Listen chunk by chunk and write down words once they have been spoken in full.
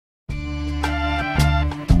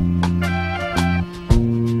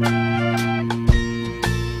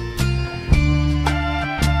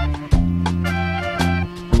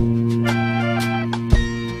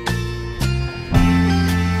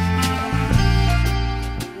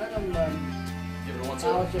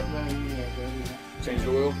Change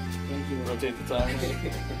the oil. Rotate the tires. Thank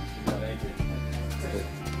you.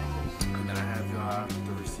 And then I have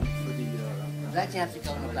the receipt for the. That you have to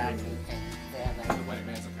go in the back and they have that. The wedding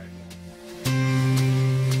band's okay.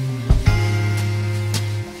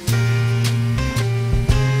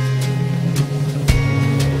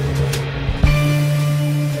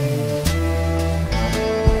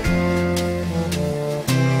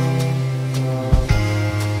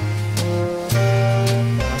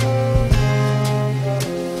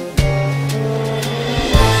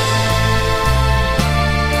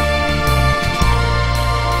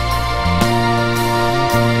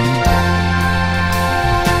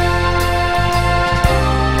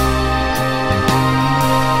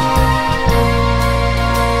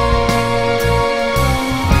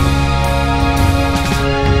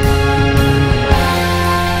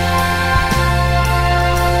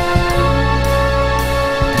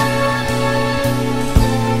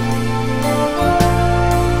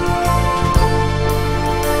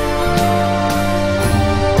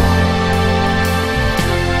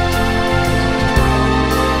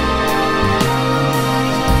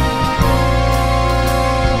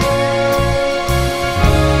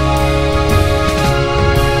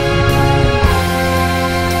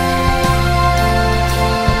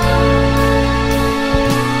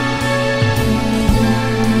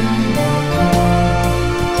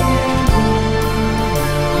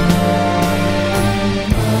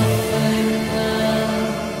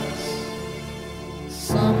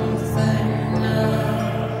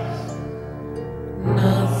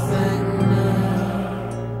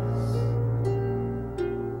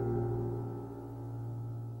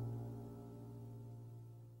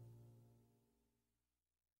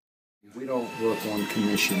 We don't work on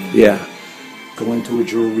commission. Yeah. Go into a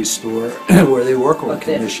jewelry store where they work on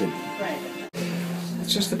commission.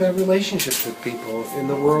 It's just about relationships with people in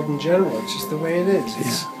the world in general. It's just the way it is.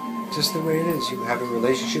 It's just the way it is. You have a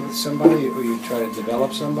relationship with somebody, or you try to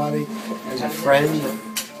develop somebody as a friend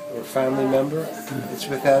or a family member. It's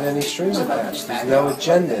without any strings attached. There's no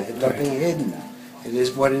agenda, nothing hidden. It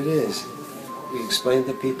is what it is. We explain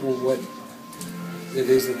to people what it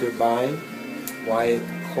is that they're buying, why it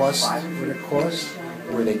costs what it costs,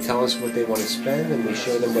 where they tell us what they want to spend, and we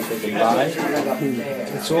show them what they can buy.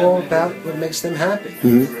 It's all about what makes them happy.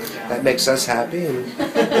 That makes us happy, and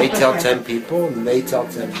they tell 10 people, and they tell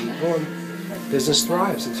 10 people, and business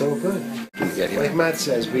thrives. It's all good. Like Matt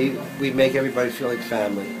says, we make everybody feel like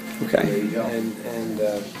family. Okay. There you go. And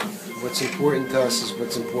what's important to us is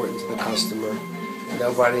what's important to the customer.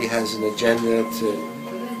 Nobody has an agenda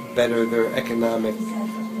to better their economic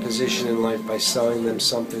position in life by selling them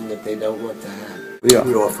something that they don't want to have.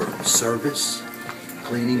 We offer service,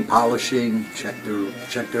 cleaning, polishing, check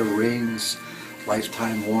their rings,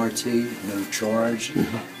 lifetime warranty, no charge.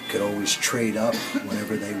 Could always trade up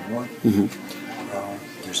whenever they want.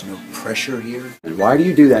 There's no pressure here. And why do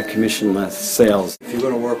you do that commissionless sales? If you're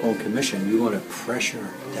going to work on commission, you want to pressure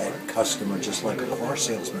that customer just like a car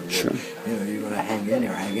salesman would. Sure. You know, you're going to hang in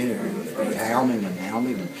there. You're hounding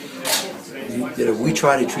them. You know, we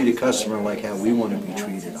try to treat a customer like how we want to be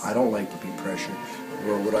treated. I don't like to be pressured,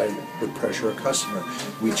 or would pressure a customer.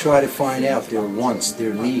 We try to find out their wants,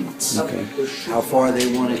 their needs, how far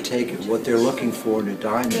they want to take it, what they're looking for in a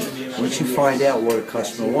diamond. Once you find out what a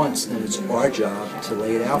customer wants, then it's our job to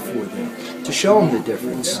lay it out for them, to show them the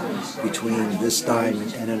difference between this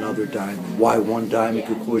diamond and another diamond, why one diamond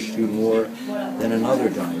could cost you more than another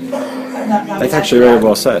diamond. That's actually very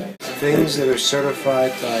well said. Things that are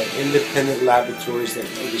certified by independent laboratories that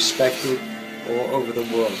are respected all over the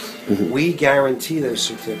world. We guarantee those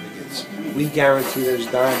certificates. We guarantee those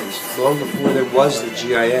diamonds. Long before there was the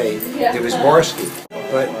GIA, there was Barsky.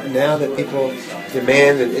 But now that people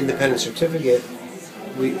demand an independent certificate,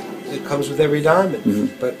 it comes with every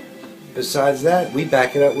diamond. But besides that, we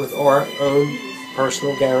back it up with our own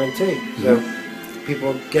personal guarantee. So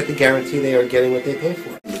people get the guarantee they are getting what they pay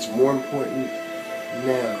for. It's more important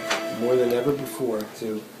now, more than ever before,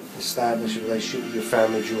 to establish a relationship with your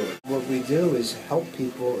family jeweler. What we do is help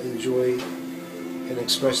people enjoy and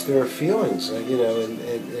express their feelings, in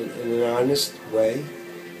an honest way,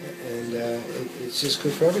 and it's just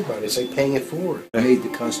good for everybody. It's like paying it forward. Made the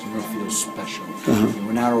customer feel special. We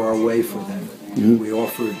went out of our way for them. We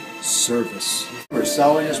offered service.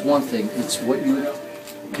 Selling is one thing. It's what you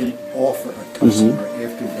can offer a customer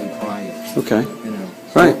after they buy it. Okay. You know,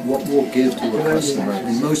 Right. What we'll give to a customer,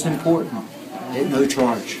 and most important, at no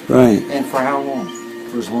charge. Right. And for how long?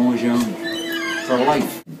 For as long as you own it. For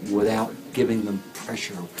life. Without giving them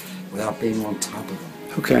pressure, without being on top of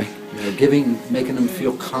them. Okay. You know, making them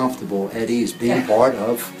feel comfortable, at ease, being part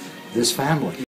of this family.